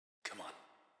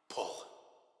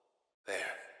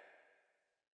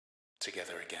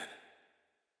Together again.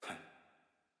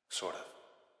 Sort of.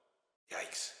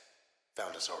 Yikes.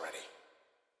 Found us already.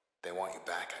 They want you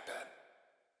back, I bet.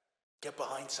 Get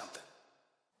behind something.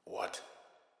 What?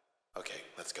 Okay,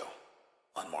 let's go.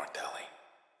 Unmarked alley.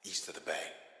 East of the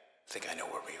bay. Think I know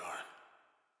where we are.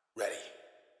 Ready.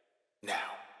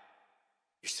 Now.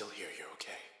 You're still here, you're okay.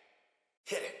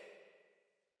 Hit it.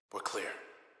 We're clear.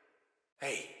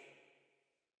 Hey.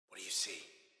 What do you see?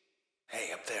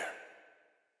 Hey, up there.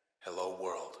 Hello,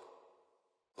 world.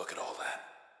 Look at all that.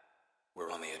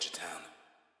 We're on the edge of town.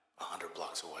 100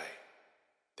 blocks away.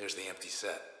 There's the empty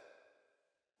set.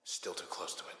 Still too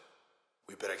close to it.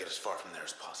 We better get as far from there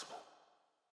as possible.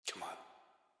 Come on.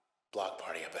 Block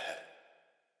party up ahead.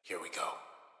 Here we go.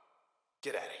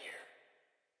 Get out of here.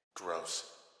 Gross.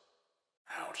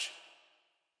 Ouch.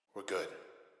 We're good.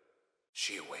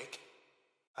 She awake?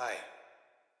 Hi.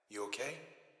 You okay?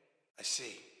 I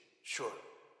see. Sure.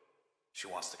 She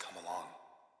wants to come along.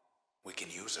 We can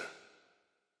use her.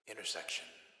 Intersection.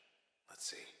 Let's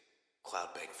see.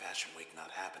 Cloudbank Fashion Week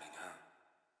not happening, huh?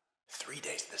 3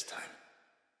 days this time.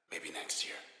 Maybe next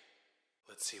year.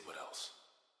 Let's see what else.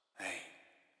 Hey,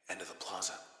 end of the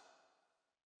plaza.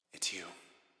 It's you.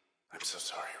 I'm so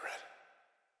sorry, Red.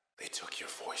 They took your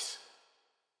voice.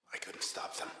 I couldn't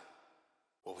stop them.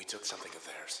 Well, we took something of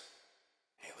theirs.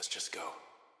 Hey, let's just go.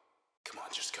 Come on,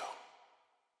 just go.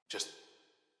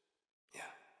 Yeah.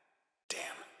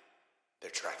 Damn. They're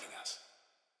tracking us.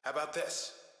 How about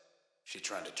this? She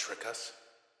trying to trick us?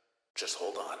 Just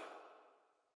hold on.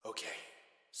 Okay.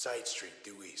 Side street,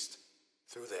 due east.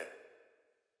 Through there.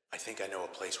 I think I know a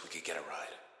place we could get a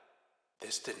ride.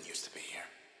 This didn't used to be here.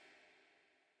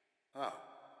 Oh.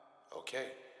 Okay.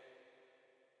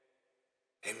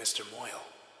 Hey, Mr. Moyle.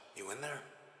 You in there?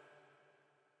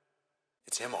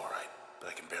 It's him all right, but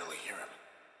I can barely hear him.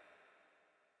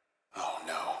 Oh,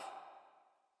 no.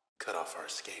 Cut off our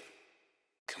escape.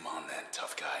 Come on then,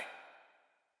 tough guy.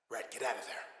 Red, get out of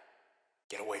there.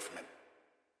 Get away from him.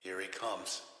 Here he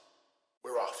comes.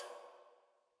 We're off.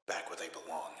 Back where they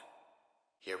belong.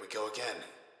 Here we go again.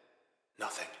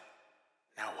 Nothing.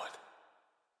 Now what?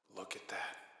 Look at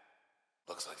that.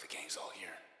 Looks like the gang's all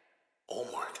here.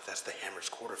 Olmark, that's the Hammer's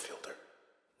quarter filter.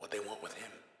 What they want with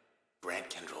him? Grant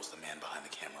Kendrill's the man behind the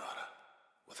Camerata.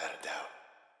 Without a doubt.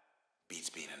 Beats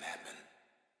being an admin.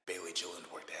 Bailey Gilland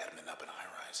worked admin up in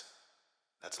high-rise.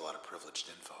 That's a lot of privileged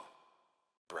info.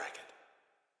 Brackett.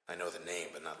 I know the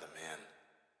name, but not the man.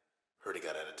 Heard he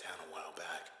got out of town a while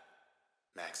back.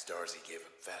 Max Darcy gave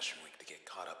up Fashion Week to get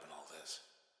caught up in all this.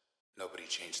 Nobody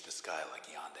changed the sky like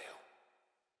Yondale.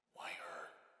 Why her?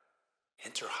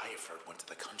 Hinter Hyaford went to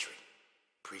the country.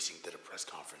 Precinct did a press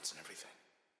conference and everything.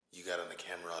 You got on the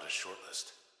Camerata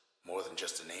shortlist. More than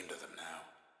just a name to them now.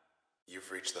 You've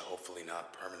reached the hopefully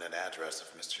not permanent address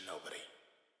of Mr. Nobody.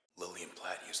 Lillian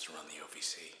Platt used to run the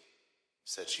OVC.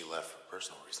 Said she left for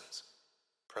personal reasons.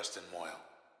 Preston Moyle.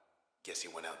 Guess he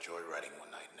went out joyriding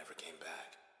one night and never came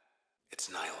back. It's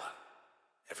Nyla.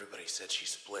 Everybody said she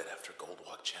split after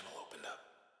Goldwalk Channel opened up.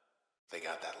 They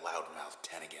got that loudmouth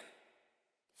Tennigan.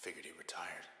 Figured he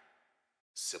retired.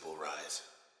 Sybil Rise.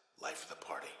 Life of the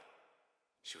party.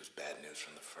 She was bad news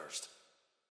from the first.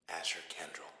 Asher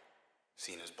Kendrill.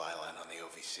 Seen his byline on the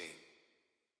OVC.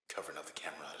 Covering up the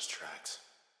Camerata's tracks.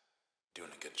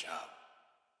 Doing a good job.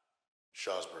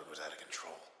 Shawsburg was out of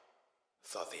control.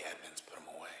 Thought the admins put him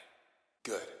away.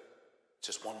 Good.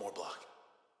 Just one more block.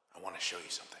 I want to show you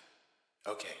something.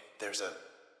 Okay, there's a...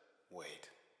 Wait.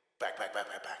 Back.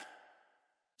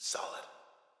 Solid.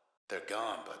 They're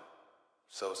gone, but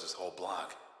so's this whole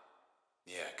block.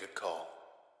 Yeah, good call.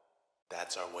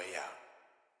 That's our way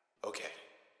out. Okay,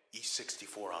 East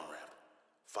 64 on-ramp.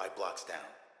 5 blocks down.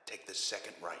 Take the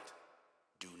second right.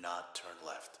 Do not turn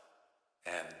left.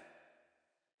 And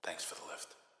thanks for the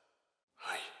lift.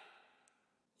 Hi.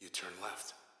 You turn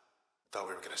left. Thought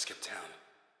we were gonna skip town.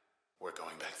 We're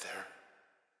going back there.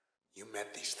 You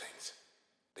met these things.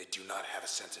 They do not have a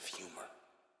sense of humor.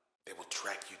 They will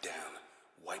track you down,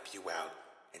 wipe you out,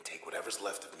 and take whatever's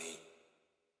left of me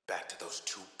back to those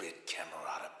 2-bit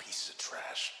Camerata pieces of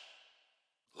trash.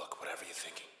 Look, whatever you're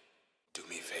thinking, do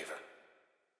me a favor.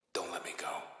 Don't let me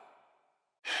go.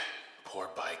 Poor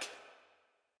bike.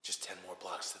 Just 10 more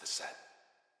blocks to the set.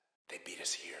 They beat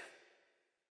us here.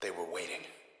 They were waiting.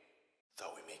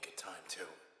 Thought we made good time, too.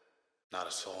 Not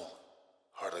a soul.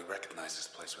 Hardly recognize this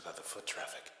place without the foot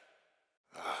traffic.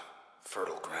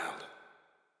 Fertile ground.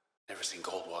 Never seen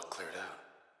Goldwalk cleared out.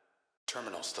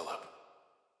 Terminal's still up.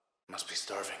 Must be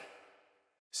starving.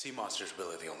 Sea monster's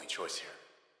really the only choice here.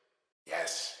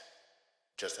 Yes.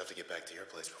 Just have to get back to your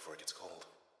place before it gets cold.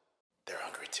 They're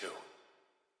hungry too.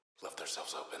 Left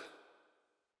ourselves open.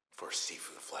 for a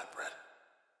seafood flatbread.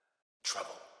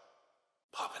 Trouble.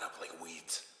 Popping up like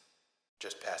weeds.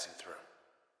 Just passing through.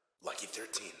 Lucky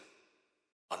 13.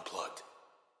 Unplugged.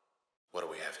 What do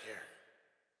we have here?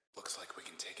 Looks like we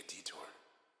can take a detour.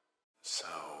 So,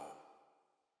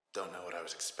 don't know what I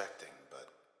was expecting, but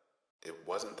it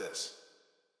wasn't this.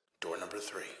 Door number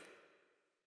 3.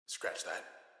 Scratch that.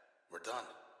 We're done.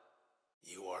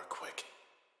 You are quick.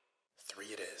 3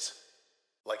 it is.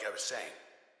 Like I was saying,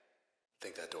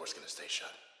 think that door's gonna stay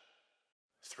shut.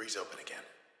 3's open again.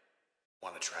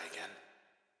 Wanna try again?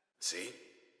 See?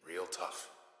 Real tough.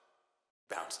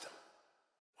 Bounced him.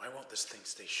 Why won't this thing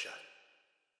stay shut?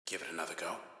 Give it another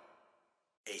go.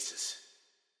 Aces.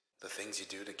 The things you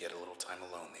do to get a little time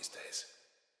alone these days.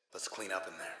 Let's clean up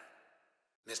in there.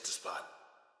 Missed a spot.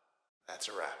 That's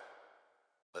a wrap.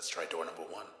 Let's try door number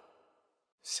 1.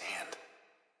 Sand.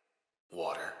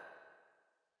 Water.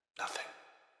 Nothing.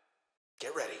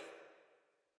 Get ready.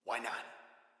 Why not?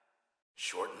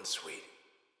 Short and sweet.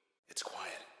 It's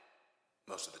quiet.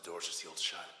 Most of the doors are sealed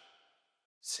shut.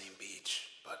 Same beach,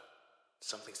 but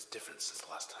something's different since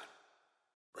the last time.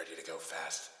 Ready to go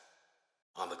fast?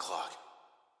 On the clock.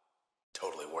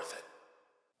 Totally worth it.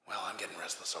 Well, I'm getting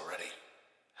restless already.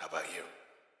 How about you?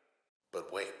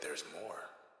 But wait, there's more.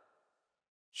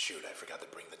 Shoot, I forgot to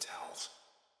bring the towels.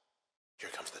 Here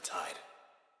comes the tide.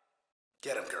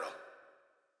 Get him, girl.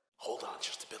 Hold on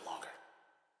just a bit longer.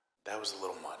 That was a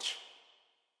little much.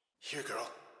 Here, girl.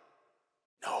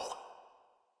 No.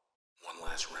 One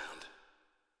last round.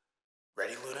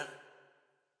 Ready, Luna?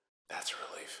 That's a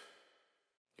relief.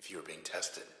 If you were being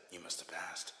tested, you must have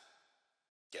passed.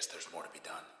 Guess there's more to be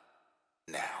done.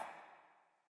 Now.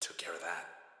 Took care of that.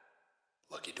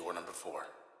 Lucky door number 4.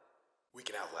 We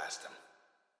can outlast them.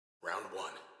 Round 1.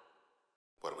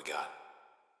 What do we got?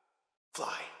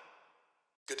 Fly.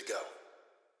 Good to go.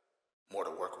 More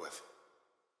to work with.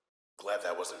 Glad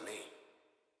that wasn't me.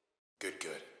 Good,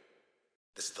 good.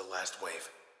 This is the last wave.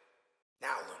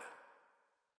 Now, Luna.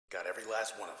 Got every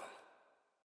last one of them.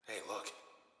 Hey, look.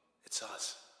 It's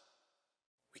us.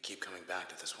 We keep coming back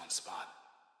to this one spot.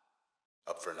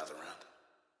 Up for another round?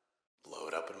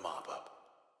 Load up and mop up.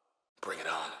 Bring it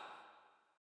on.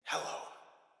 Hello.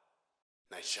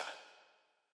 Nice shot.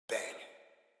 Bang.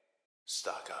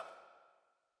 Stock up.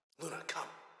 Luna, come.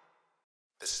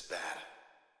 This is bad.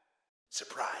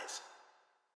 Surprise.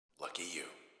 Lucky you.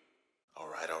 All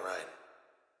right.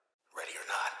 Ready or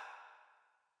not?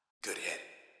 Good hit.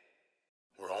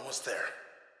 We're almost there.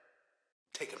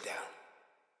 Take him down.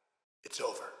 It's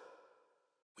over.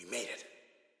 We made it.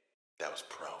 That was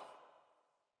pro.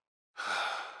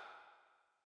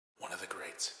 One of the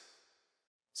greats.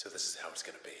 So this is how it's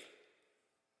gonna be.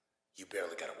 You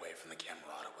barely got away from the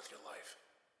camerata with your life.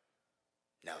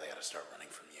 Now they gotta start running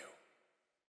from you.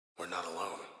 We're not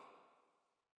alone.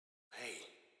 Hey,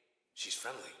 she's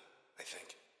friendly, I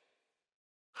think.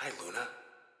 Hi, Luna.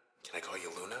 Can I call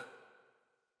you Luna?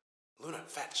 Luna,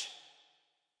 fetch.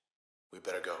 We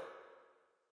better go.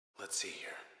 Let's see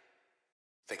here.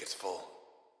 Think it's full.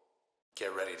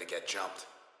 Get ready to get jumped.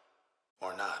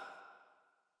 Or not.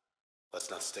 Let's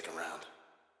not stick around.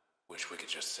 Wish we could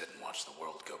just sit and watch the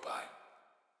world go by.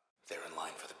 They're in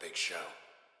line for the big show.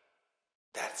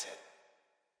 That's it.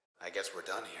 I guess we're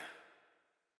done here.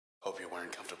 Hope you're wearing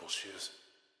comfortable shoes.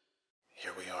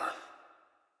 Here we are.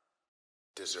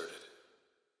 Deserted.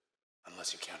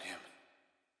 Unless you count him.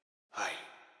 Hi.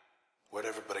 Where'd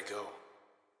everybody go?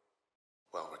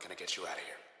 Well, we're gonna get you out of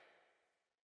here.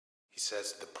 He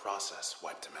says the process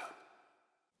wiped him out.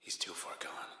 He's too far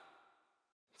gone.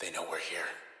 They know we're here.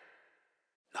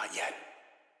 Not yet.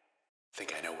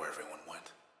 Think I know where everyone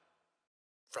went.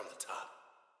 From the top.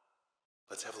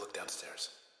 Let's have a look downstairs.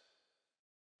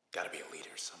 Gotta be a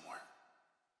leader somewhere.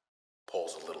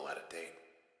 Poll's a little out of date.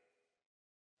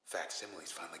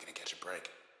 Facsimile's finally gonna catch a break.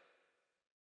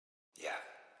 Yeah,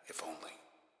 if only.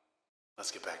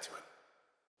 Let's get back to it.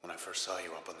 When I first saw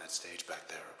you up on that stage back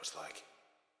there, it was like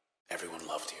everyone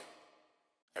loved you.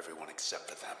 Everyone except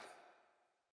for them.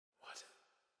 What?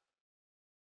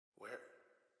 Where?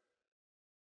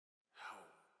 How?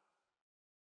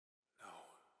 No.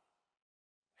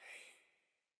 Hey.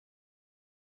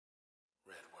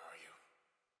 Red, where are you?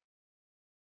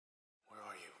 Where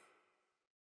are you?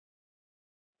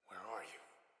 Where are you?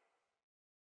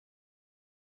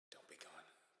 Don't be gone.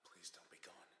 Please don't be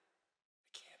gone.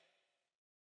 I can't.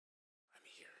 I'm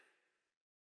here.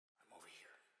 I'm over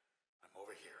here. I'm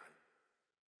over here. I'm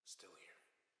still here.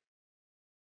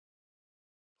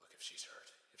 Look, if she's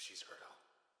hurt. If she's hurt,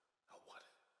 I'll what?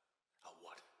 I'll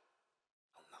what?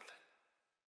 I'll nothing.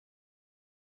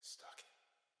 Stuck.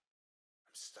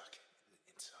 I'm stuck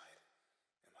inside.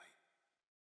 Am I?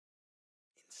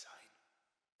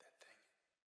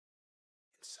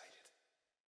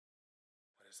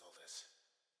 is all this?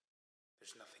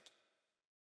 There's nothing.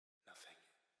 Nothing.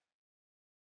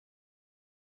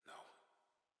 No.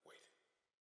 Wait.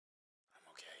 I'm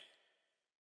okay.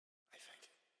 I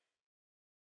think.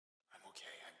 I'm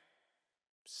okay. I'm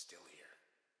still here.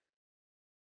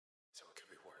 So it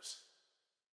could be worse.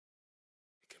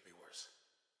 It could be worse.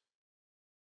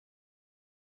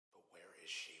 But where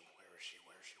is she? Where is she?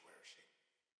 Where is she? Where is she?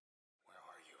 Where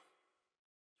are you?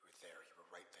 You were there. You were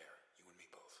right there. You and me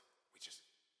both. We just...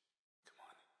 Come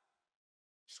on.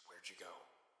 Just where'd you go?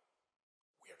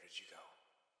 Where did you go?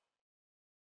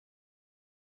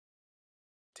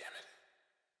 Damn it.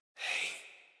 Hey.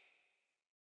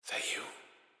 That you?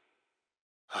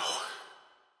 Oh.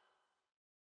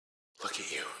 Look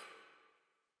at you.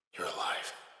 You're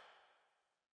alive.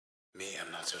 Me,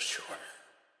 I'm not so sure.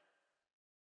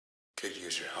 Could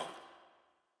use your help.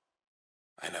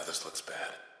 I know this looks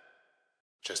bad.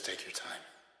 Just take your time.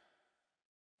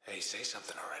 Hey, say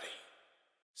something already.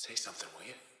 Say something, will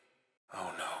you?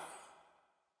 Oh no.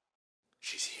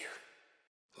 She's here.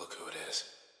 Look who it is.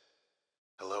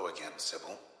 Hello again,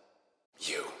 Sybil.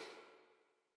 You.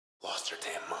 Lost her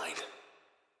damn mind.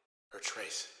 Her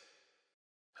trace.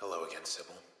 Hello again,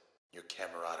 Sybil. Your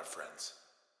camarada friends.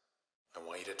 I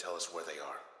want you to tell us where they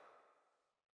are.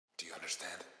 Do you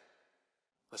understand?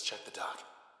 Let's check the dock.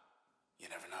 You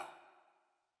never know.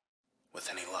 With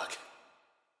any luck.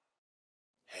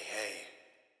 Hey.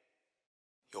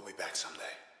 You'll be back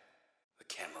someday. The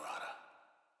camarada.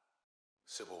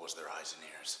 Sybil was their eyes and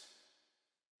ears.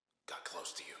 Got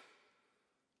close to you.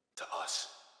 To us.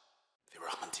 They were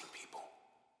hunting people.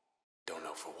 Don't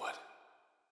know for what.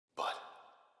 But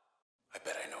I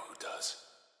bet I know who does.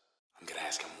 I'm gonna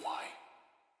ask him why.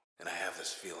 And I have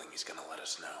this feeling he's gonna let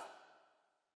us know.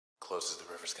 Close as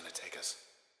the river's gonna take us.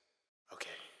 Okay.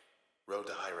 Road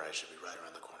to high rise should be right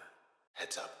around the corner.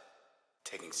 Heads up.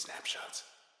 Taking snapshots.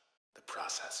 The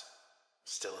process.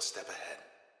 Still a step ahead.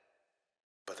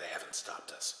 But they haven't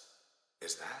stopped us.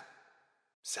 Is that?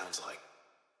 Sounds like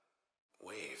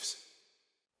waves.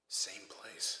 Same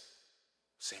place.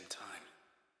 Same time.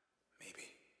 Maybe.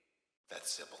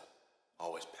 That's Sybil.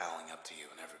 Always palling up to you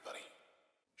and everybody.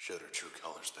 Showed her true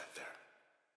colors back there.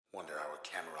 Wonder how her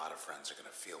camarada friends are gonna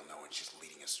feel knowing she's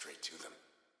leading us straight to them.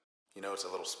 You know, it's a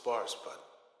little sparse, but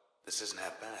this isn't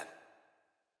half bad.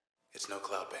 It's no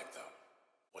cloud bank, though.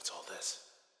 What's all this?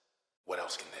 What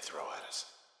else can they throw at us?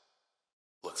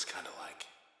 Looks kinda like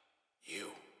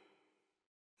you.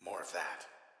 More of that.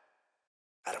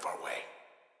 Out of our way.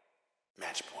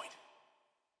 Match point.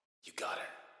 You got her.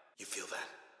 You feel that?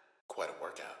 Quite a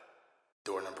workout.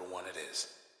 Door number 1 it is.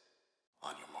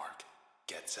 On your mark.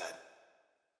 Get set.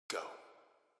 Go.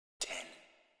 10,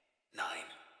 9,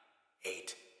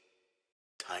 8.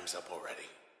 Time's up already.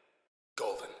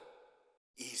 Golden.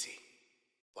 Easy.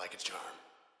 Like a charm.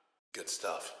 Good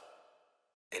stuff.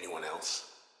 Anyone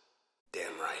else?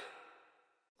 Damn right.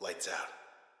 Lights out.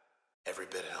 Every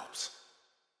bit helps.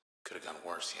 Could've gone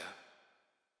worse,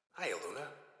 yeah? Hiya, Luna.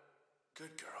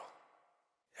 Good girl.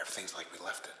 Everything's like we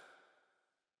left it.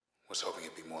 Was hoping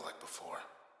it'd be more like before.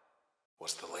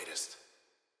 What's the latest?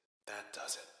 That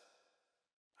does it.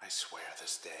 I swear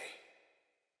this day.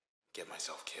 Get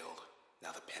myself killed.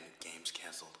 Now the pendant game's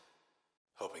canceled.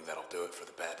 Hoping that'll do it for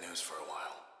the bad news for a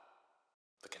while.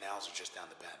 The canals are just down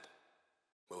the bend.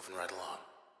 Moving right along.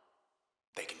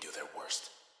 They can do their worst.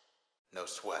 No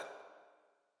sweat.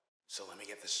 So let me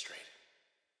get this straight.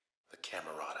 The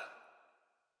camarada.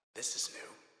 This is new.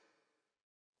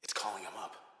 It's calling them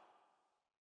up.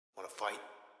 Wanna fight?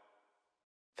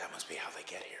 That must be how they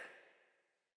get here.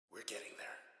 We're getting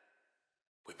there.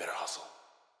 We better hustle.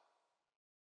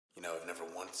 You know, I've never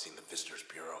once seen the Visitors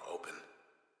Bureau open.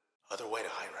 Other way to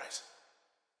high rise.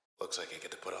 Looks like I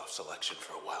get to put off selection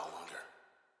for a while longer.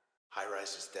 High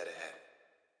rise is dead ahead.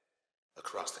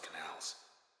 Across the canals.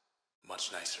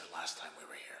 Much nicer last time we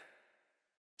were here.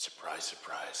 Surprise,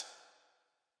 surprise.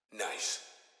 Nice.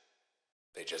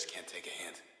 They just can't take a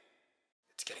hint.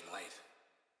 It's getting late.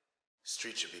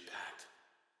 Street should be packed.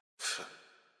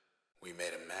 We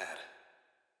made him mad.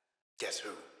 Guess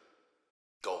who?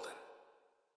 Golden.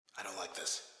 I don't like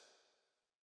this.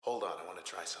 Hold on, I want to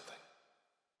try something.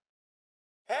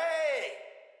 Hey!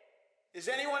 Is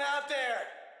anyone out there?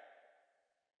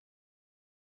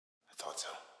 I thought so.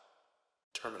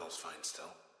 Terminal's fine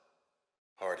still.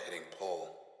 Hard-hitting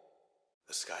pole.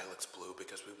 The sky looks blue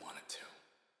because we want it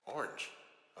to. Orange.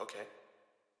 Okay.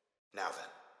 Now then,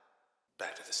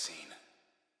 back to the scene.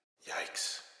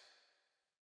 Yikes.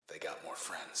 They got more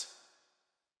friends.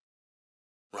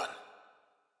 Run.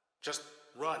 Just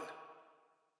run.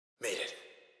 Made it.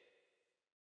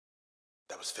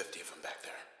 That was 50 of them back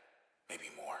there. Maybe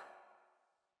more.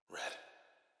 Red,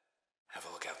 have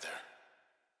a look out there.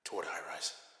 Toward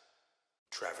high-rise.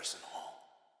 Traverson Hall.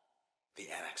 The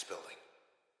annex building.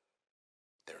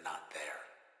 They're not there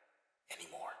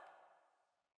anymore.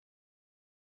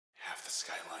 Half the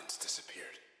skyline's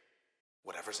disappeared.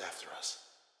 Whatever's after us,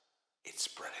 it's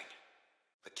spreading.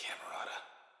 The Camerata.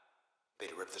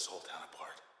 They'd rip this whole town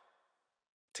apart.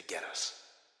 To get us.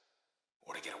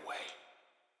 Or to get away.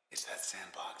 It's that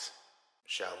sandbox.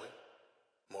 Shall we?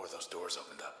 More of those doors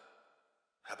opened up.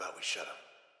 How about we shut them?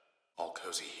 All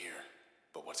cozy here,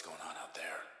 but what's going on out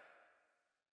there?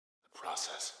 The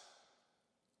process.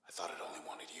 I thought it only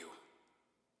wanted you.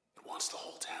 It wants the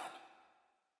whole town.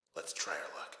 Let's try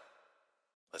our luck.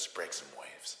 Let's break some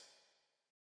waves.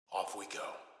 Off we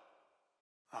go.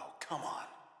 Oh, come on.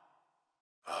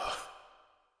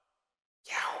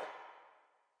 Yow.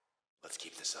 Let's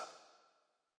keep this up.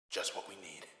 Just what we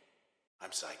need.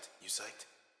 I'm psyched. You psyched?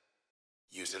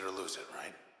 Use it or lose it,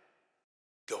 right?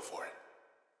 Go for it.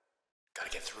 Gotta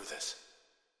get through this.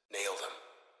 Nail them.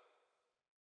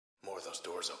 More of those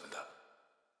doors opened up.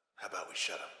 How about we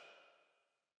shut them?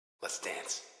 Let's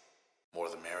dance. More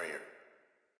the merrier.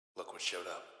 Look what showed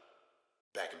up.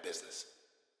 Back in business.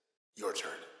 Your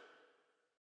turn.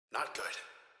 Not good.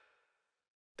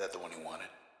 That the one you wanted?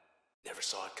 Never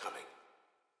saw it coming.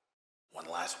 One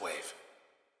last wave.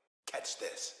 Catch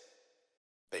this.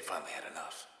 They finally had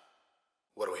enough.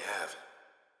 What do we have?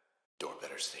 Door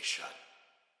better stay shut.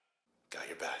 Got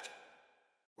your back.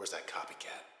 Where's that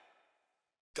copycat?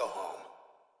 Go home.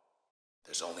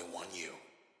 There's only one you.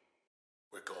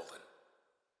 We're golden.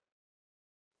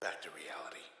 Back to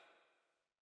reality.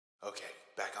 Okay,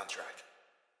 back on track.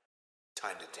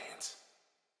 Time to dance.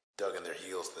 Dug in their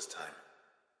heels this time.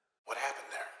 What happened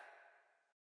there?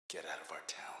 Get out of our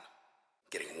town.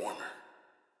 Getting warmer.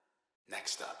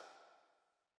 Next up.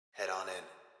 Head on in.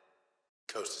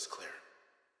 Coast is clear.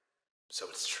 So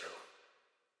it's true.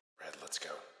 Red, let's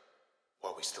go.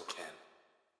 While we still can.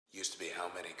 Used to be how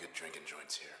many good drinking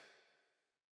joints here?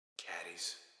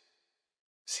 Caddies.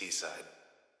 Seaside.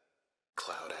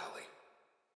 Cloud Alley.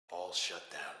 All shut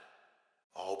down.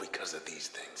 All because of these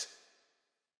things.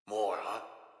 More, huh?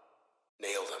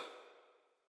 Nail them.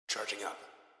 Charging up.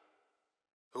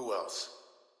 Who else?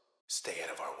 Stay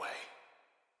out of our way.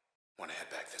 Wanna head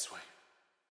back this way?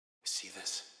 See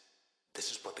this?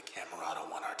 This is what the Camerata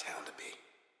want our town to be.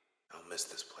 I'll miss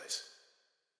this place.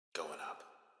 Going up.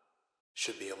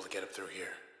 Should be able to get up through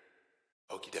here.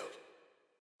 Okie doke.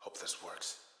 Hope this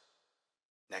works.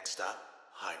 Next stop,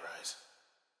 high rise.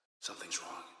 Something's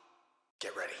wrong.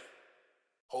 Get ready.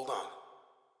 Hold on.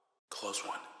 Close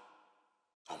one.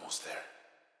 Almost there.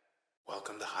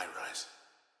 Welcome to high rise.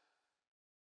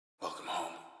 Welcome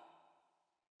home.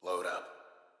 Load up.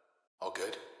 All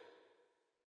good?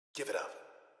 Give it up.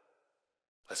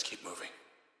 Let's keep moving.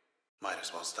 Might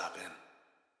as well stop in.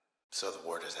 So the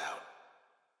word is out.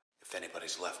 If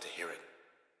anybody's left to hear it.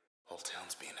 Whole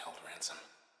town's being held ransom.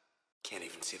 Can't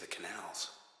even see the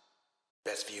canals.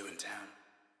 Best view in town.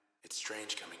 It's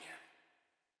strange coming here.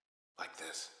 Like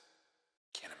this.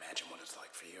 Can't imagine what it's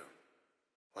like for you.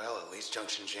 Well, at least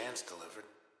Junction Jan's delivered.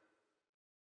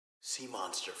 Sea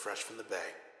monster fresh from the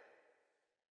bay.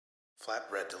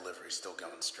 Flatbread delivery still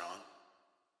going strong.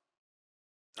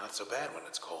 Not so bad when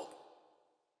it's cold.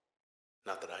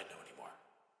 Not that I know anymore.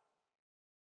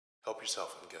 Help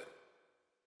yourself, I'm good.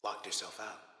 Locked yourself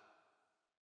out.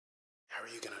 How are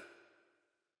you gonna...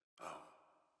 Oh,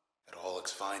 it all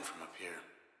looks fine from up here.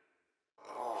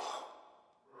 Oh,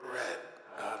 Red,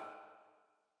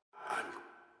 I'm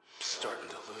starting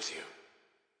to lose you.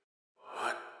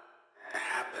 What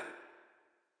happened?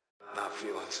 Not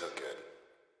feeling so good.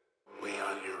 We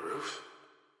on your roof?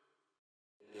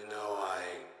 You know, I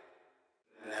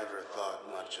never thought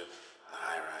much of the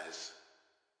high-rise.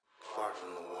 Far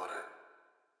from the water.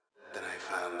 Then I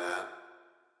found out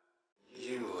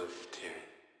you lived here.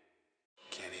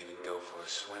 Can't even go for a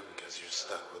swim because you're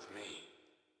stuck with me.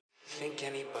 Think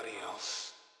anybody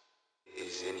else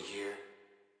is in here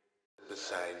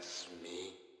besides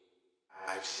me?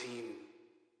 I've seen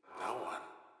no one.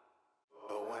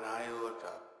 But when I look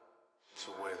up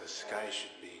to where the sky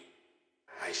should be,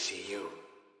 I see you.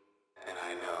 And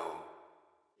I know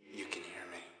you can hear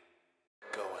me.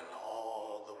 Going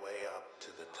all the way up to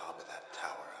the top of that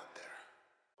tower out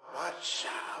there. Watch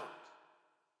out!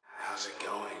 How's it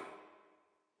going?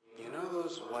 You know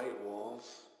those white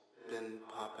walls been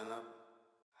popping up?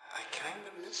 I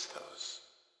kinda miss those.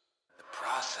 The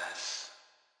process.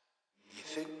 You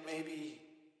think maybe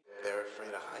they're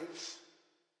afraid of heights?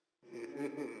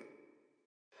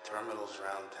 Terminals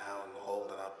around town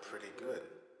holding up pretty good,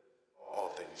 all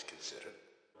things considered.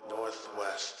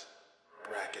 Northwest,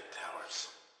 Bracket towers.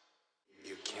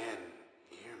 You can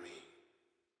hear me,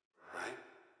 right?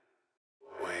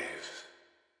 Waves.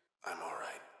 I'm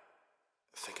alright.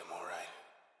 Think I'm alright.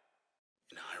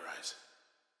 In high rise.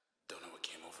 Don't know what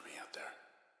came over me out there.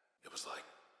 It was like,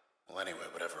 well, anyway,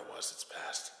 whatever it was, it's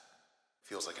past.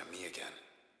 Feels like I'm me again,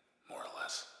 more or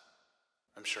less.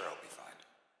 I'm sure I'll be fine.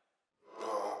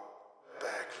 Oh,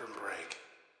 back from break.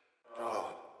 Oh,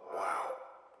 wow.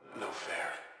 No fair.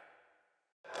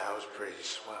 That was pretty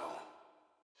swell.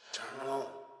 Terminal?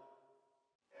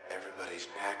 Everybody's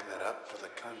packing it up for the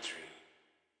country.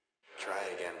 Try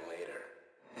again later.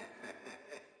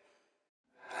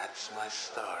 That's my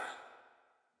star.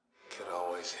 Could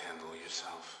always handle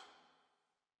yourself.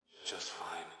 Just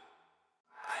fine.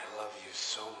 I love you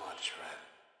so much, Red.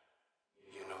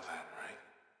 You know that, right?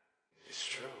 It's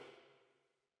true.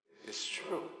 It's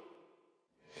true.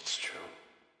 It's true.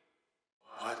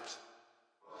 What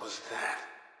was that?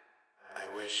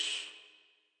 I wish...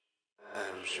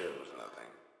 I'm sure it was nothing.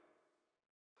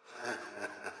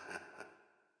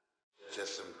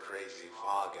 Just some crazy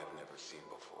fog I've never seen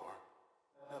before.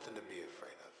 Nothing to be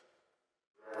afraid of.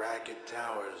 Bracket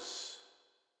towers.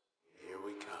 Here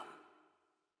we come.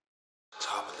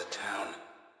 Top of the town.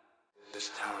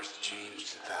 This tower's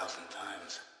changed 1,000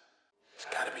 times. It's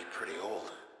gotta be pretty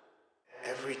old.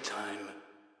 Every time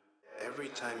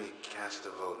you cast a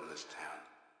vote in this town,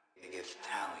 it gets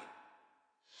tallied,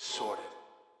 sorted,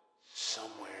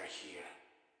 somewhere here.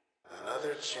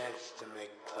 Another chance to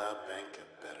make Cloud Bank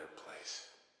a better place.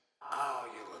 Oh,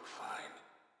 you look fine.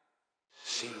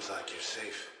 Seems like you're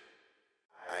safe.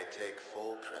 I take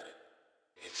full credit.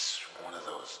 It's one of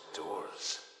those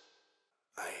doors.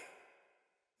 I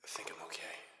think I'm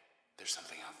okay. There's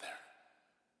something out there.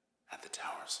 At the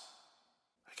towers.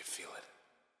 I can feel it.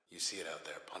 You see it out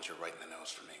there, punch it right in the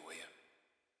nose for me, will you?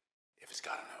 If it's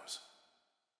got a nose.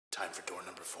 Time for door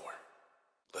number 4.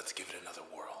 Let's give it another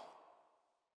whirl.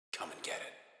 Come and get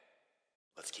it.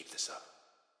 Let's keep this up.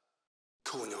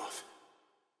 Cooling off.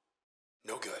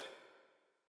 No good.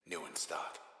 New in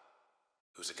stock.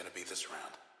 Who's it gonna be this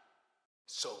round?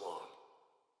 So long.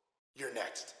 You're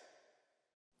next.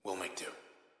 We'll make do.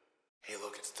 Hey,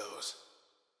 look, it's those.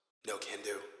 No can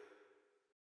do.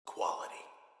 Quality.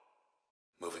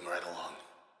 Moving right along.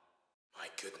 My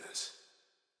goodness.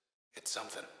 It's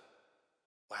something.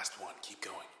 Last one, keep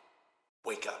going.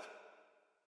 Wake up.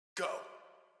 Go.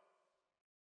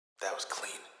 That was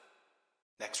clean.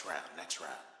 Next round, next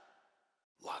round.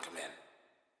 Lock him in.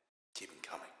 Keep him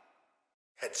coming.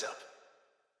 Heads up.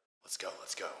 Let's go,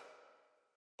 let's go.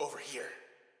 Over here.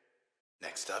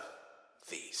 Next up,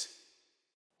 these.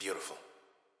 Beautiful.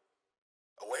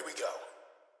 Away we go.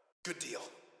 Good deal.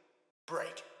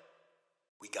 Break.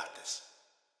 We got this.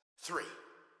 3.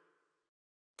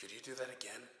 Could you do that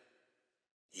again?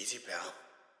 Easy, pal.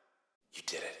 You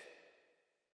did it.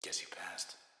 Guess you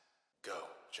passed. Go,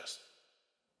 just...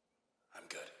 I'm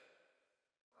good.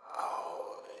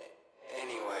 Oh,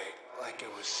 anyway, like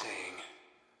I was saying...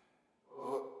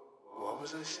 What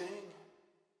was I saying?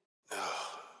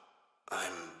 Oh,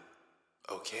 I'm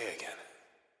okay again.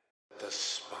 The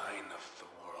spine of the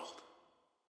world.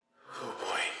 Oh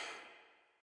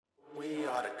boy. We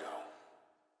ought to go.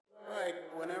 Right,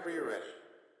 whenever you're ready.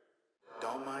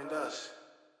 Don't mind us.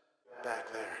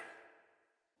 Back there.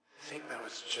 I think that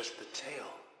was just the tail.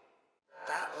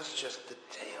 That was just the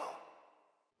tail.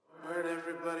 Where'd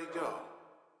everybody go?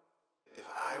 If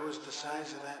I was the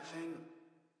size of that thing,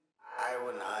 I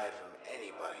wouldn't hide from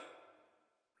anybody.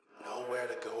 Nowhere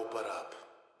to go but up.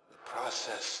 The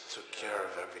process took care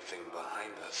of everything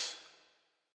behind us.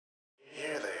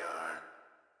 Here they are.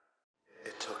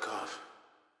 It took off.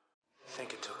 I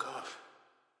think it took off.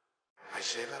 I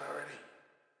say that already?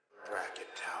 Bracket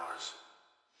towers.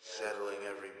 Settling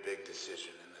every big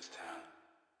decision in this town.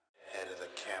 Head of the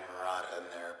Camerata and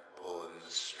they're pulling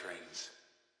the strings.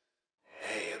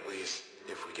 Hey, at least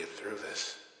if we get through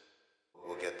this,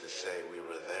 we'll get to say we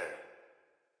were there.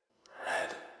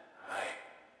 Red,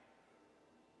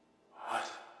 What?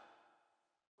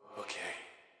 Okay.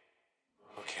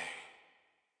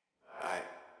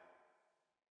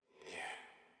 Yeah.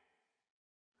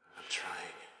 I'm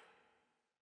trying.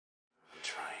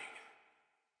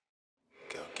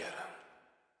 Go get him.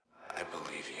 I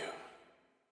believe you.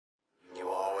 You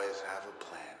always have a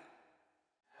plan.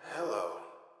 Hello.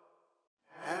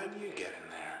 How'd you get in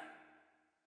there?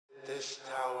 This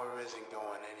tower isn't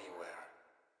going anywhere.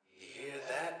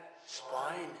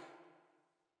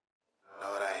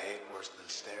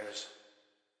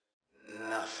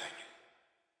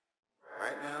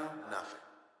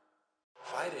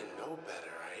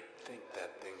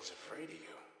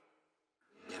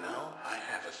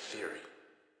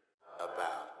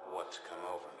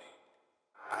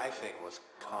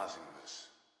 this.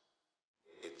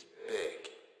 It's big.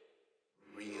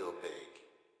 Real big.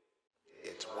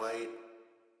 It's white,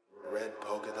 red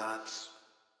polka dots,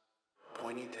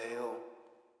 pointy tail.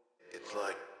 It's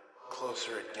like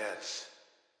closer it gets,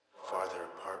 farther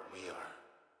apart we are.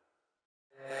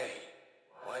 Hey,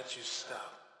 why'd you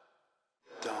stop?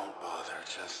 Don't bother,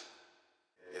 just...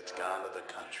 It's gone to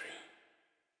the country.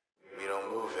 If we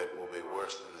don't move it, we'll be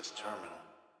worse than this terminal.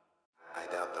 I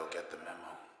doubt they'll get the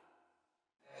memo.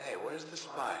 Hey, where's the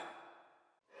spine?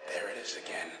 There it is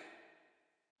again.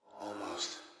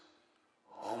 Almost.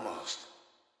 Almost.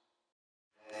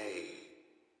 Hey,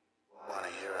 wanna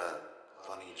hear a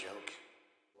funny joke?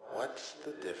 What's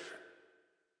the difference?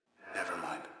 Never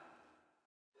mind.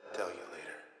 Tell you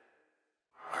later.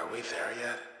 Are we there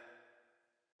yet?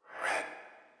 Red,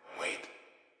 wait.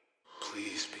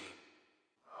 Please be.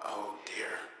 Oh dear.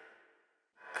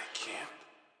 I can't.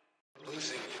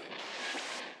 Losing you.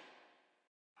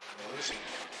 I'm losing you.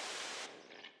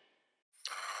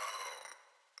 Oh,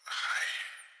 hi.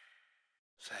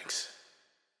 Thanks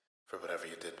for whatever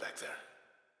you did back there.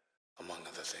 Among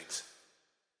other things.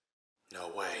 No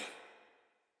way.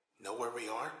 Know where we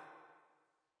are?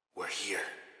 We're here.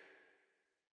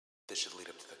 This should lead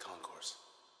up to the concourse.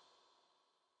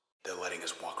 They're letting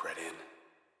us walk right in.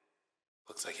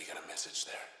 Looks like you got a message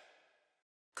there.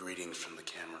 Greetings from the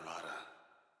Camerata.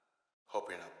 Hope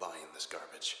you're not buying this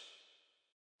garbage.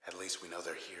 At least we know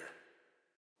they're here.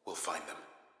 We'll find them.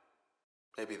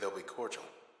 Maybe they'll be cordial.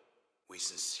 We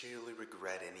sincerely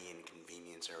regret any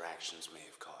inconvenience our actions may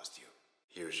have caused you.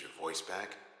 Here's your voice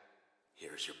back.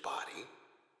 Here's your body.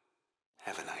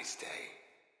 Have a nice day.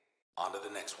 On to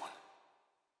the next one.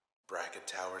 Bracket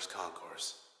Towers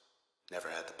Concourse. Never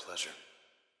had the pleasure.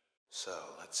 So,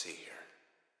 let's see here.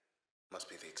 Must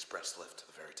be the express lift to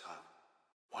the very top.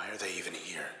 Why are they even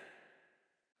here?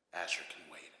 Asher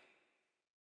can wait.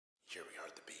 Here we are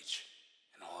at the beach,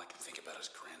 and all I can think about is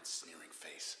Grant's sneering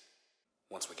face.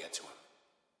 Once we get to him,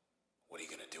 what are you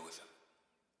gonna do with him?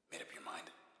 Made up your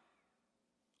mind?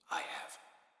 I have.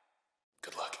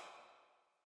 Good luck.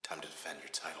 Time to defend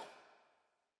your title.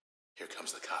 Here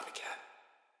comes the copycat.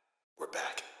 We're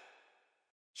back.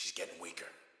 She's getting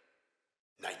weaker.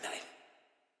 Night-night.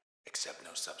 Except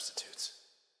no substitutes.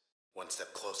 One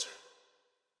step closer.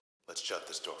 Let's shut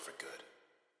this door for good.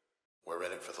 We're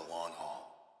in it for the long haul.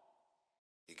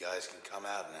 You guys can come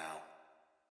out now.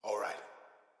 All right.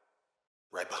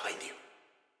 Right behind you.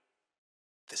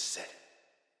 This is it.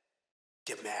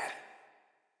 Get mad.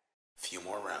 Few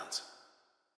more rounds.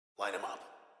 Line them up.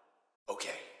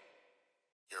 Okay.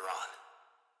 You're on.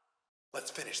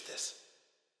 Let's finish this.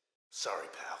 Sorry,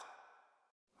 pal.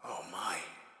 Oh my.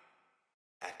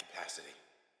 At capacity.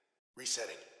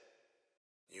 Resetting.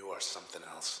 You are something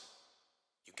else.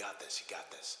 You got this, you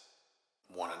got this.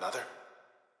 Want another?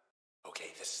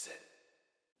 Okay, this is it.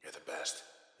 You're the best.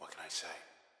 What can I say?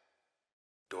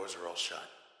 Doors are all shut.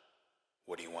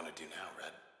 What do you want to do now,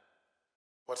 Red?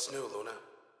 What's new, Luna?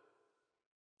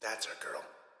 That's our girl.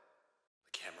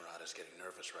 The Camerata's getting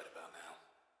nervous right about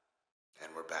now.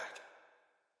 And we're back.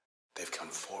 They've come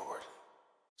forward.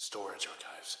 Storage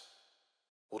archives.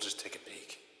 We'll just take a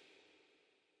peek.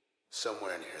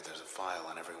 Somewhere in here there's a file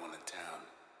on everyone in town.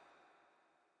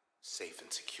 Safe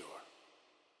and secure.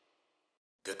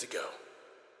 Good to go.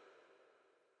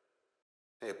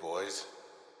 Hey boys,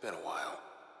 been a while.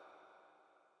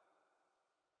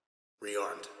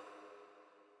 Rearmed.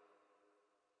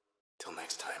 Till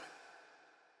next time.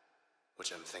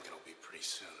 Which I'm thinking will be pretty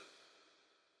soon.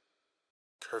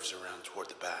 Curves around toward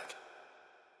the back.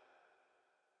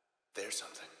 There's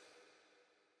something.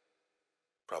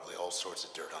 Probably all sorts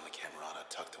of dirt on the Camerata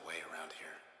tucked away around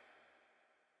here.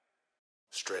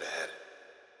 Straight ahead.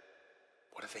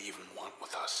 What do they even want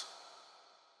with us?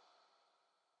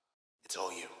 It's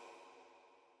all you.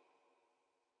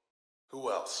 Who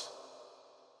else?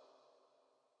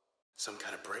 Some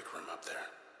kind of break room up there.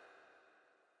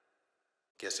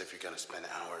 Guess if you're gonna spend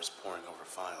hours poring over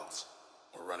files,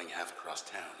 or running half across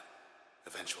town,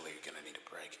 eventually you're gonna need a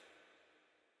break.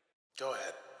 Go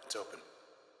ahead, it's open.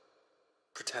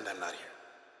 Pretend I'm not here.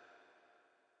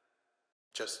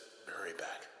 Just hurry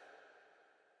back.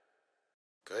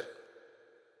 Good?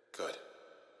 Good.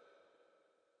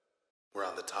 We're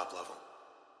on the top level.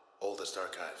 Oldest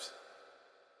archives.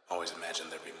 Always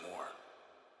imagined there'd be more.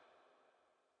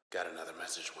 Got another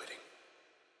message waiting.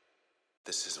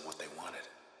 This isn't what they wanted.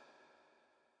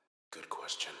 Good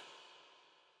question.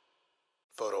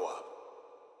 Photo op.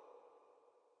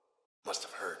 Must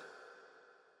have heard.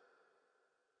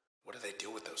 What do they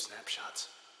do with those snapshots?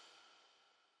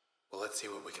 Well, let's see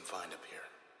what we can find up here.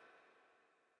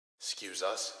 Excuse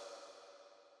us.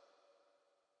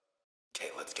 Okay,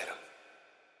 let's get him.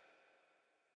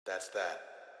 That's that.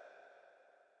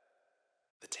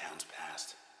 The town's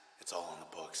passed. It's all on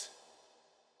the books.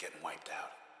 Getting wiped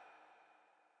out.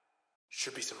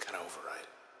 Should be some kind of override.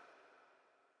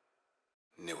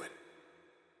 Knew it.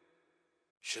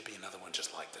 Should be another one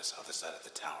just like this, other side of the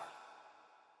tower.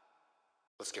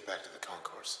 Let's get back to the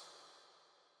concourse.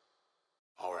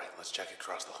 Alright, let's check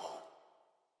across the hall.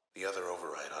 The other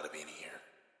override ought to be in here.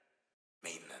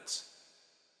 Maintenance.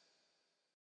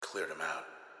 Cleared him out.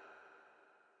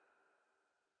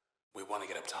 We want to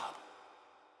get up top.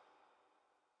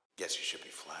 Guess you should be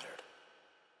flattered.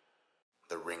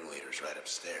 The ringleader's right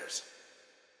upstairs.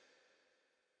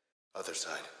 Other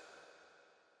side.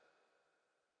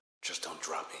 Just don't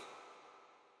drop me.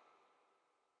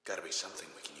 Gotta be something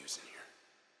we can use in here.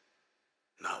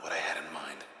 Not what I had in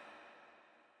mind.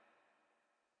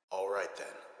 All right then.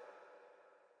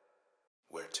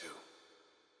 Where to?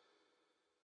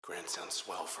 Grand sounds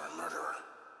swell for a murderer.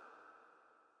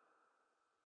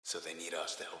 So they need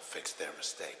us to help fix their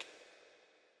mistake.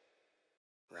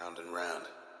 Round and round.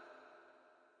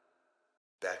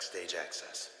 Backstage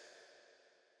access.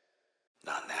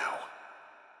 Not now.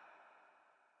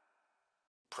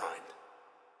 Primed.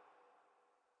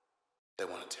 They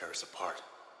want to tear us apart.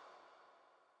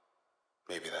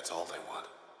 Maybe that's all they want.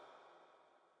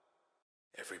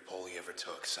 Every poll he ever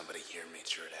took, somebody here made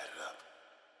sure it added up.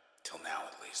 Till now,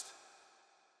 at least.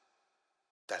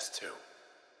 That's two.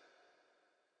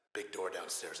 Big door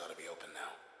downstairs ought to be open now.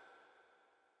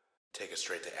 Take us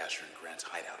straight to Asher and Grant's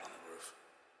hideout on the roof.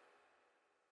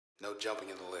 No jumping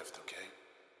in the lift, okay?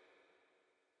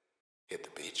 Hit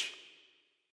the beach.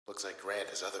 Looks like Grant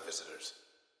has other visitors.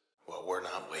 Well, we're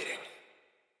not waiting.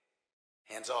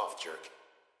 Hands off, jerk.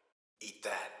 Eat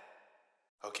that.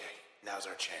 Okay, now's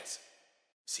our chance.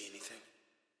 See anything?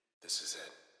 This is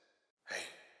it. Hey,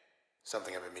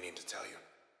 something I've been meaning to tell you.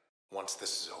 Once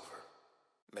this is over,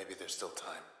 maybe there's still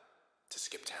time to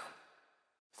skip town.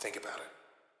 Think about it.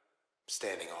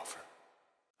 Standing offer.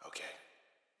 Okay,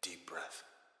 deep breath.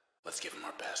 Let's give him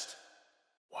our best.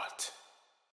 What?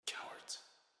 Cowards.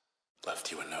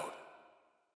 Left you a note.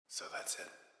 So that's it.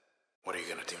 What are you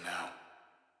gonna do now?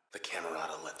 The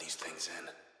Camerata let these things in.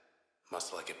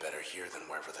 Must like it better here than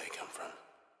wherever they come from.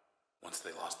 Once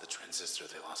they lost the transistor,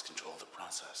 they lost control of the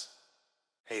process.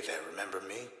 Hey there, remember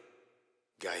me?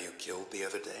 Guy you killed the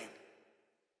other day?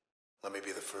 Let me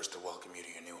be the first to welcome you to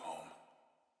your new home.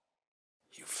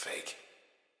 You fake.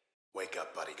 Wake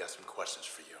up, buddy. Got some questions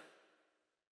for you.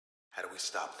 How do we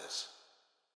stop this?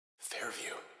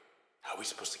 Fairview? How are we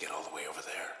supposed to get all the way over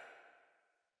there?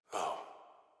 Oh.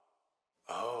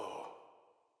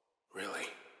 Really?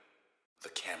 The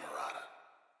Camerata.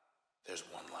 There's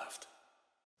one left.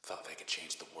 Thought they could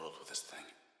change the world with this thing.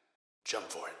 Jump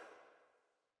for it.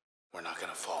 We're not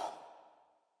gonna fall.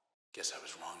 Guess I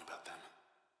was wrong about them.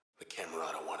 The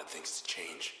Camerata wanted things to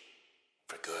change.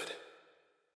 For good.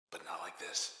 But not like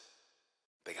this.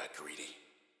 They got greedy.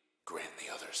 Grant and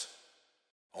the others.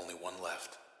 Only one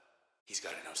left. He's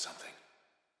gotta know something.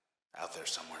 Out there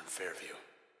somewhere in Fairview.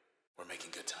 We're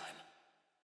making good time.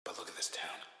 But look at this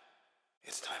town.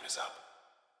 Its time is up.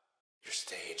 Your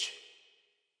stage.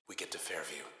 We get to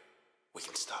Fairview. We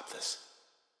can stop this.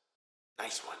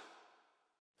 Nice one.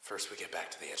 First we get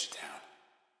back to the edge of town.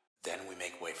 Then we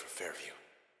make way for Fairview.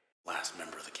 Last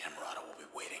member of the Camerata will be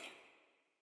waiting.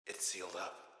 It's sealed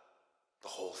up. The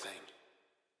whole thing.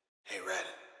 Hey, Red.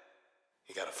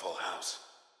 You got a full house.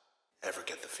 Ever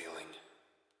get the feeling?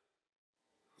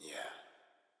 Yeah.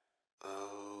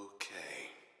 Okay.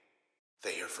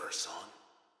 They here for a song?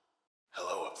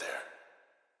 Hello up there.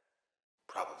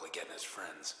 Probably getting his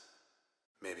friends.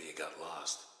 Maybe you got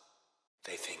lost.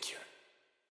 They think you're...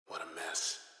 What a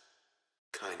mess.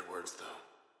 Kind words, though.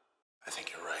 I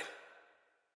think you're right.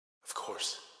 Of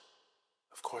course.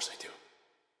 Of course I do.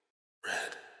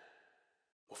 Red.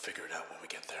 We'll figure it out when we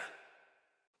get there.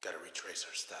 Gotta retrace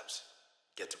our steps.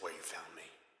 Get to where you found me.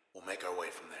 We'll make our way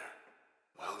from there.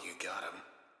 Well, you got him.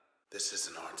 This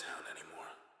isn't our town anymore.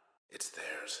 It's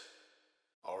theirs.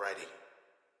 Alrighty.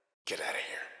 Get out of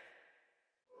here.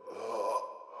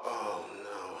 Oh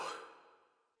no.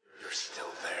 You're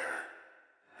still there,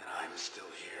 and I'm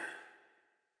still here.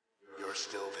 You're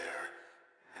still there,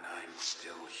 and I'm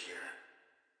still here.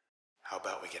 How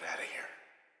about we get out of here?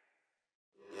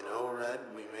 You know, Red,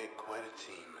 we make quite a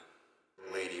team.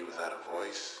 Lady without a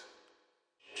voice,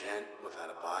 gent without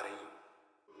a body.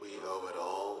 We owe it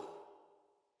all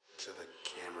to the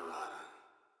Camerata.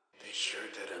 They sure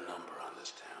did a number on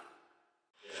this town.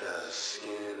 Just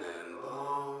skin and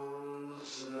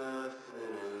bones,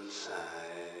 nothing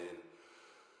inside.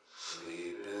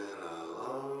 Sleeping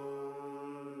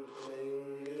alone,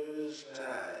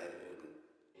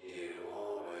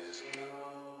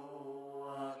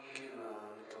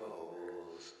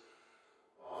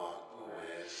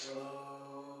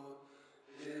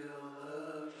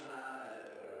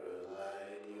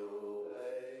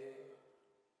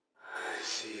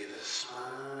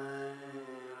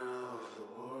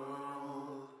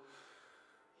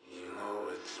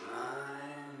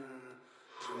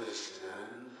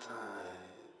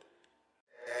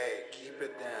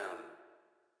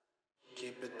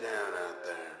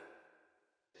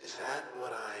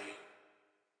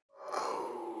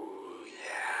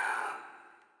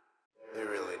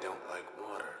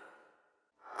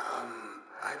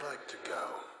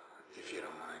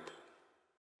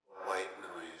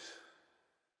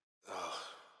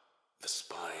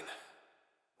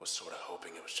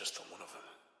 was just the one of them.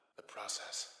 The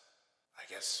process. I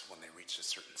guess when they reach a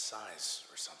certain size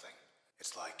or something,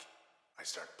 it's like I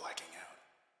start blacking out.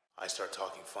 I start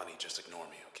talking funny, just ignore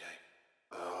me, okay?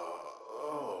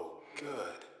 Oh,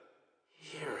 good.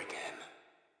 Here again.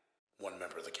 One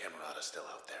member of the Camerata still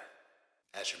out there.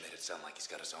 Asher made it sound like he's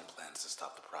got his own plans to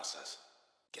stop the process.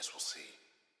 Guess we'll see.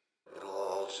 It'll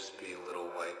all just be little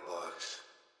white blocks.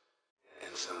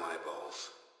 And some eyeballs.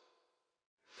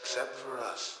 Except for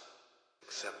us.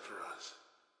 Except for us.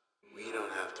 We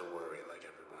don't have to worry like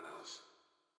everyone else.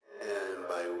 And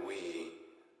by we,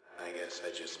 I guess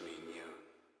I just mean you.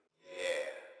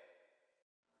 Yeah.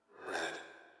 Red.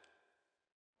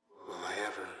 Will I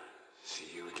ever see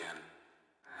you again?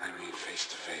 I mean face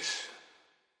to face.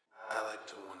 I like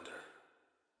to wonder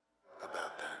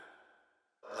about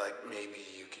that. Like maybe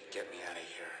you could get me out of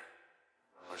here.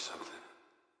 Or something.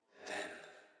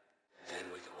 Then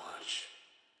we could watch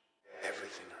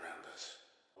everything around us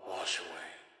wash away,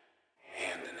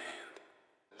 hand in hand.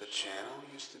 The channel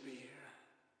used to be here.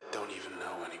 Don't even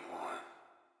know anymore.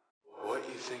 What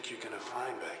you think you're gonna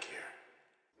find back here?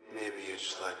 Maybe you'd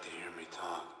just like to hear me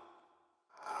talk.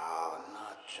 Oh,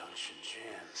 not Junction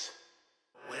Jams.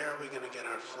 Where are we gonna get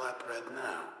our flatbread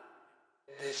now?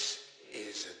 This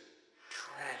is a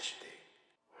tragedy.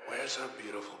 Where's our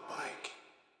beautiful bike?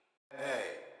 Hey,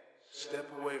 step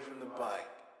away from the bike.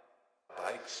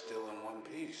 Bike's still in one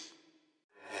piece.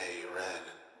 Hey, Red.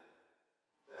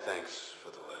 Thanks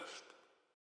for the lift.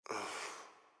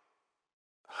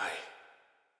 Hi.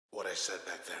 What I said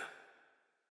back there.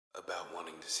 About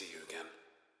wanting to see you again.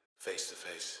 Face to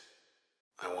face.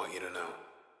 I want you to know.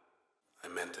 I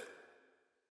meant it.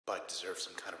 Bike deserves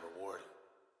some kind of reward.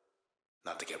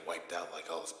 Not to get wiped out like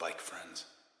all his bike friends.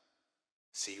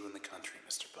 See you in the country,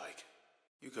 Mr. Bike.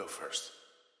 You go first.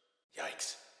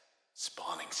 Yikes.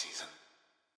 Spawning season.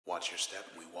 Watch your step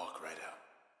and we walk right out.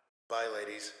 Bye,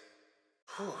 ladies.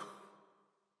 Whew.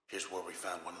 Here's where we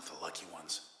found one of the lucky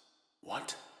ones.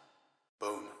 What?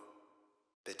 Boom.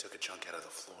 They took a chunk out of the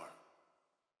floor.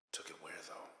 Took it where,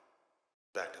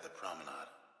 though? Back to the promenade.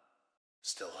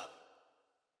 Still up.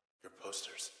 Your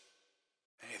posters.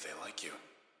 Hey, they like you.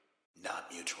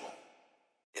 Not mutual.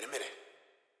 In a minute.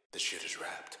 The shoot is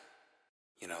wrapped.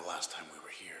 You know, last time we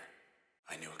were here,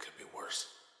 I knew it could be worse.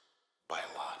 By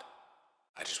a lot.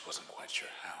 I just wasn't quite sure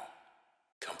how.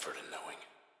 Comfort in knowing.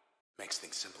 Makes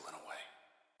things simple in a way.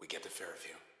 We get to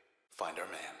Fairview. Find our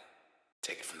man.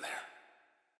 Take it from there.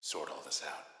 Sort all this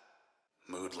out.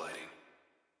 Mood lighting.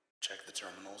 Check the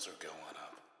terminals or go on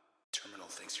up. Terminal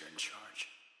thinks you're in charge.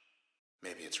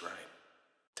 Maybe it's right.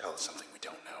 Tell us something we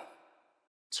don't know.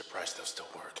 Surprised they'll still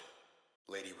work.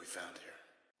 Lady we found here.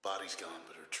 Body's gone,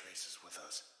 but her trace is with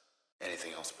us.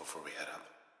 Anything else before we head up?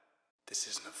 This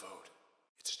isn't a vote.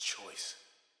 It's a choice.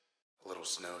 A little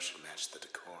snow should match the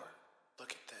decor.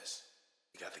 Look at this.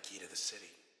 We got the key to the city.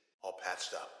 All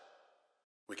patched up.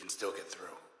 We can still get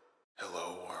through.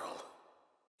 Hello, world.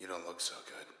 You don't look so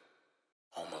good.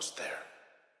 Almost there.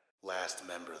 Last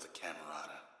member of the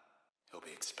Camerata. He'll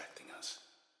be expecting us.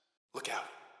 Look out.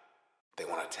 They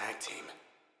want a tag team.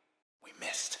 We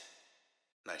missed.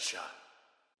 Nice shot.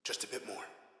 Just a bit more.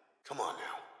 Come on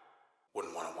now.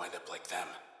 Wouldn't want to wind up like them.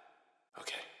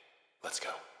 Okay, let's go.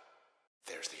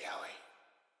 There's the alley.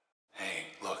 Hey,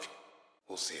 look.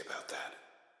 We'll see about that.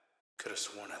 Could have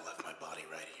sworn I left my body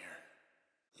right here.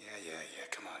 Yeah,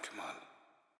 come on.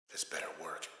 This better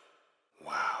work.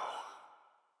 Wow.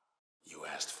 You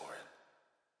asked for it.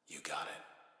 You got it.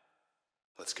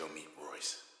 Let's go meet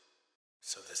Royce.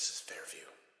 So this is Fairview.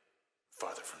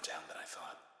 Farther from town than I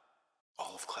thought.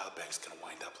 All of Cloudbank's gonna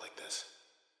wind up like this.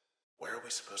 Where are we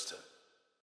supposed to...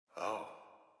 Oh.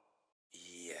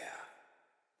 Yeah.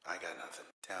 I got nothing.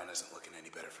 Town isn't looking any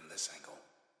better from this angle.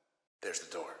 There's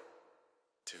the door.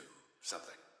 To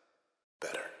something.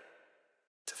 Better.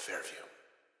 To Fairview.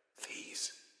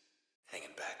 These.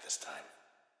 Hanging back this time.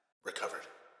 Recovered.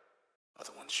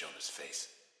 Other one shown his face.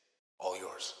 All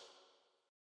yours.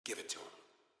 Give it to him.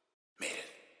 Made it.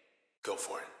 Go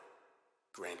for it.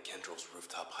 Grant Kendrill's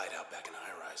rooftop hideout back in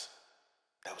high-rise.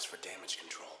 That was for damage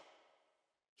control.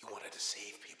 He wanted to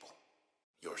save people.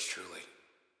 Yours truly.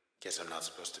 Guess I'm not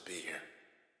supposed to be here.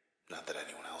 Not that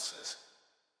anyone else is.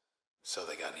 So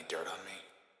they got any dirt on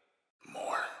me?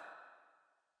 More.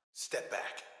 Step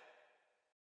back.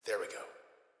 There we go.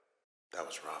 That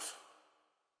was rough.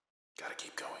 Gotta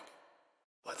keep going.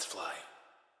 Let's fly.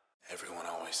 Everyone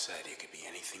always said you could be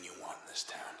anything you want in this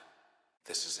town.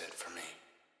 This is it for me.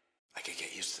 I could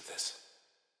get used to this.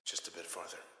 Just a bit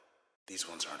farther. These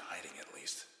ones aren't hiding, at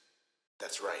least.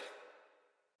 That's right.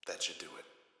 That should do it.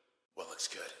 Well, it's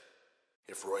good.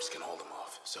 If Royce can hold him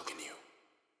off, so can you.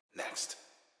 Next.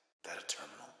 That a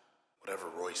terminal? Whatever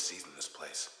Roy sees in this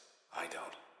place, I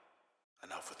don't.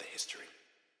 Enough with the history.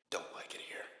 Don't like it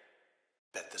here.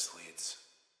 Bet this leads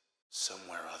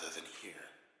somewhere other than here.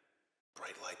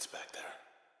 Bright lights back there.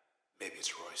 Maybe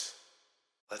it's Royce.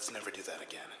 Let's never do that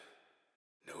again.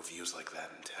 No views like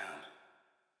that in town.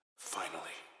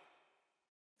 Finally.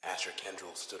 Asher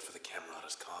Kendrill stood for the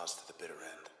Camerata's cause to the bitter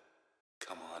end.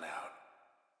 Come on out.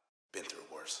 Been through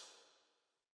worse.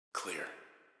 Clear.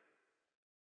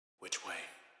 Which way?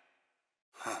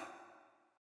 Huh.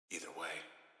 Either way,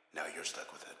 now you're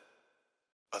stuck with it.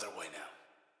 Other way now.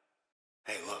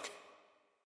 Hey, look.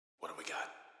 What do we got?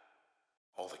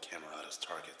 All the Camerata's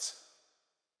targets.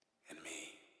 And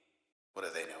me. What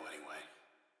do they know anyway?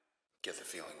 Get the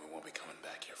feeling we won't be coming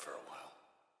back here for a while.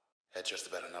 Had just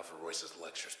about enough of Royce's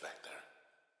lectures back there.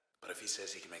 But if he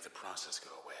says he can make the process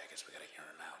go away, I guess we gotta hear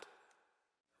him out.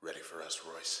 Ready for us,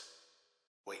 Royce?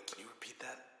 Wait, can you repeat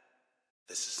that?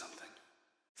 This is something.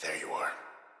 There you are.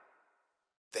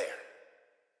 There.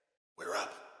 We're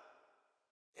up.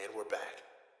 And we're back.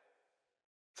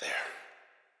 There.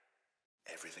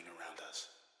 Everything around us.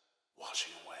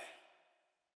 Washing away.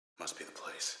 Must be the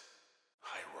place.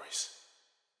 Hi, Royce.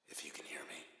 If you can hear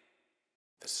me.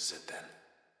 This is it then.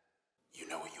 You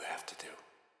know what you have to do.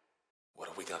 What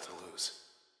have we got to lose?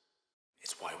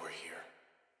 It's why we're here.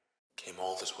 Came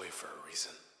all this way for a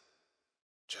reason.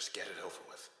 Just get it over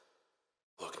with.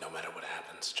 Look, no matter what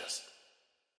happens, just...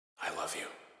 I love you.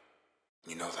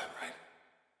 You know that, right?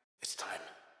 It's time.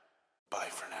 Bye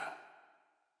for now.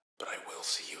 But I will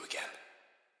see you again.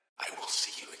 I will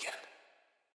see you again.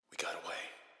 We got away.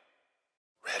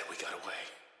 Red, we got away.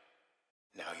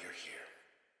 Now you're here.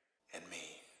 And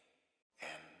me.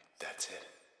 And that's it.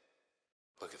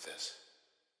 Look at this.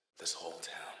 This whole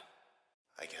town.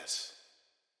 I guess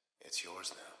it's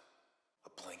yours now.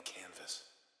 A blank canvas.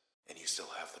 And you still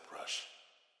have the brush.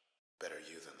 Better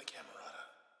you than the Camerata.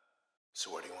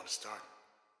 So where do you want to start?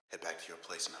 Head back to your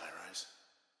place in High Rise?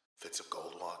 Fits a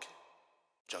Gold Walk?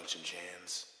 Junction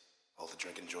Jans? All the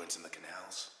drinking joints in the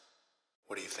canals?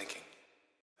 What are you thinking?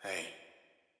 Hey.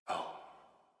 Oh.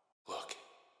 Look.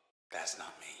 That's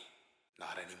not me.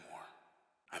 Not anymore.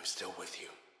 I'm still with you.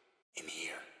 In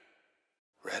here.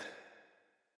 Red?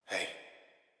 Hey.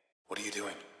 What are you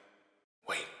doing?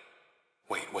 Wait.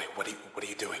 What are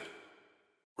you doing?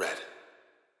 Red.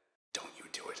 Don't you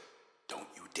do it. Don't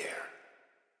you dare.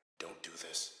 Don't do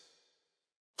this.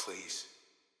 Please.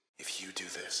 If you do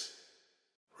this.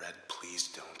 Red, please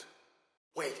don't.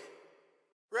 Wait.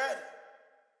 Red!